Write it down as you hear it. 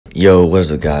Yo, what's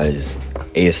up guys?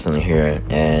 ASN here,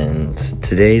 and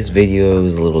today's video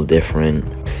is a little different.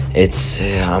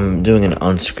 I'm doing an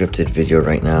unscripted video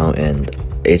right now, and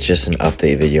it's just an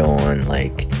update video on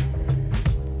like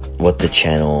what the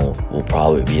channel will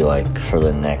probably be like for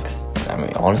the next,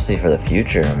 honestly for the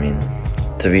future.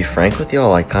 To be frank with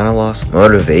y'all, I kind of lost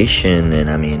motivation, and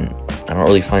I don't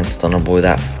really find Stunner Boy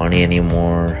that funny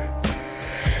anymore.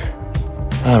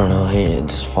 I don't know,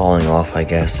 it's falling off, I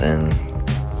guess, and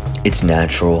it's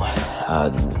natural.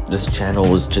 This channel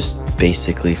was just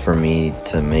basically for me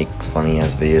to make funny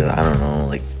ass videos. I don't know,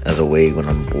 like as a way when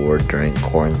I'm bored during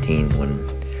quarantine, when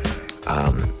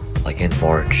like in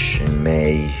March, in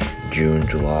May, June,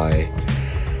 July,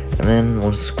 and then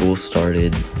once school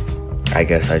started, I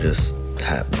guess I just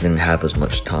didn't have as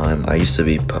much time. I used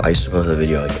to post a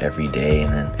video like every day,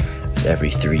 and then it was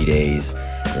every 3 days,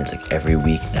 and it's like every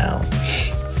week now.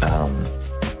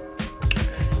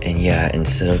 And yeah,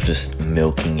 instead of just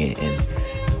milking it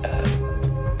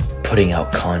and putting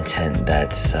out content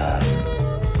that's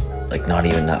like not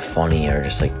even that funny, or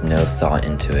just like no thought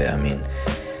into it,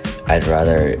 I'd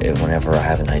rather, whenever I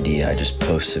have an idea, I just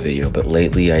post a video. But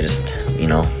lately I just,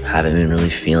 haven't been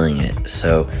really feeling it.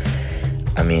 So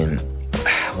when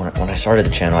I started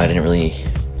the channel, I didn't really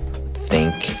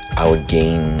think I would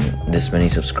gain this many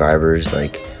subscribers.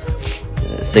 Like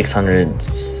 600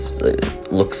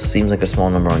 seems like a small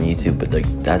number on YouTube, but like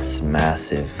that's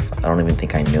massive. I don't even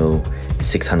think I know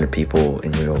 600 people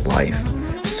in real life,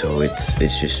 so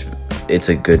it's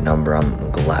a good number.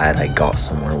 I'm glad I got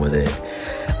somewhere with it.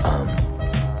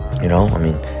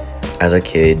 As a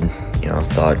kid,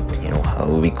 thought it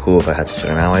would be cool if I had to,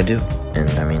 and now I do. And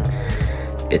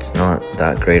it's not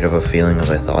that great of a feeling as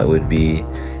I thought it would be.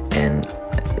 And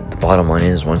the bottom line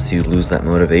is, once you lose that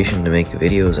motivation to make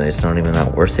videos, it's not even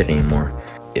that worth it anymore.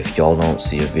 If y'all don't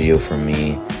see a video from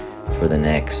me for the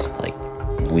next like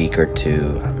week or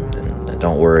two, then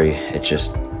don't worry. It's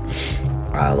just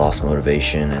I lost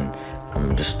motivation, and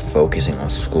I'm just focusing on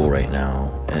school right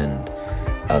now and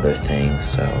other things.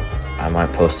 So I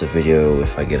might post a video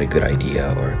if I get a good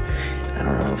idea, or I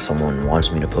don't know, if someone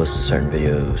wants me to post a certain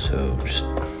video, so just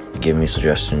give me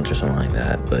suggestions or something like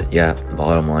that. But yeah,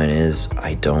 bottom line is,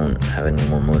 I don't have any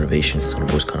more motivation. Stunner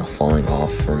Boy's kind of falling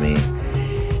off for me.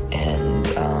 And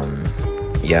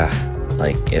yeah,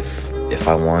 like if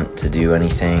I want to do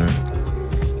anything,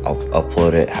 I'll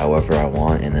upload it however I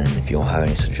want, and then if y'all have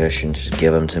any suggestions, just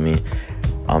give them to me.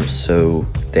 I'm so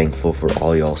thankful for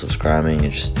all y'all subscribing.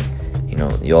 It just,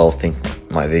 y'all think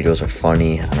my videos are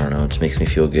funny. I don't know, it just makes me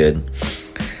feel good.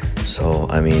 So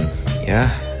yeah,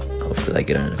 hopefully I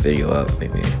get a video up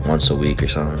maybe once a week or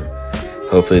something.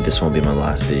 Hopefully this won't be my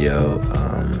last video.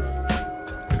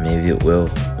 Maybe it will.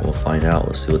 We'll find out.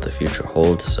 We'll see what the future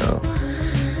holds. So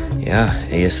yeah,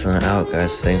 ASN out,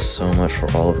 guys. Thanks so much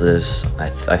for all of this.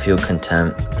 I feel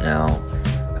content now.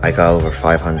 I got over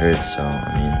 500, so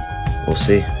we'll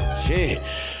see. Shit.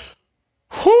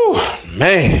 Whew,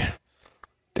 man.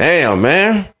 Damn,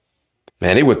 man.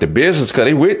 Man, they with the business, cuz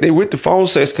they with the phone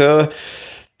sex, cuz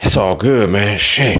it's all good, man. Shit.